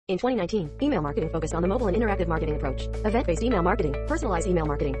In 2019, email marketing focused on the mobile and interactive marketing approach, event-based email marketing, personalized email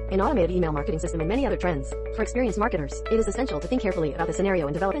marketing, an automated email marketing system, and many other trends. For experienced marketers, it is essential to think carefully about the scenario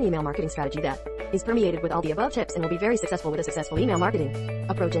and develop an email marketing strategy that is permeated with all the above tips and will be very successful with a successful email marketing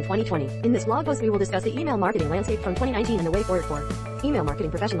approach in 2020. In this blog post, we will discuss the email marketing landscape from 2019 and the way forward for email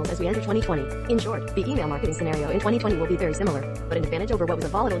marketing professionals as we enter 2020. In short, the email marketing scenario in 2020 will be very similar, but an advantage over what was a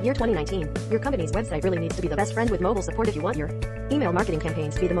volatile year 2019. Your company's website really needs to be the best friend with mobile support if you want your email marketing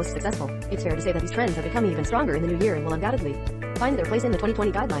campaigns to be the most successful. It's fair to say that these trends have become even stronger in the new year and will undoubtedly find their place in the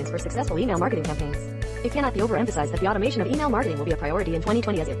 2020 guidelines for successful email marketing campaigns. It cannot be overemphasized that the automation of email marketing will be a priority in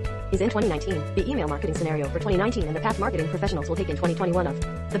 2020 as it is in 2019. The email marketing scenario for 2019 and the path marketing professionals will take in 2021 of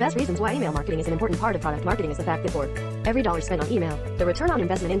the best reasons why email marketing is an important part of product marketing is the fact that for every dollar spent on email, the return on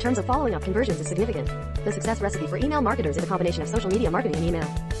investment in terms of following up conversions is significant. The success recipe for email marketers is a combination of social media marketing and email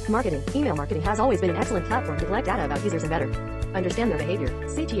marketing. Email marketing has always been an excellent platform to collect data about users and better understand their behavior.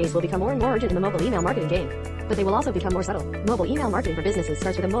 CTAs will become more and more urgent in the mobile email marketing game, but they will also become more subtle. Mobile email marketing for businesses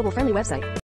starts with a mobile-friendly website.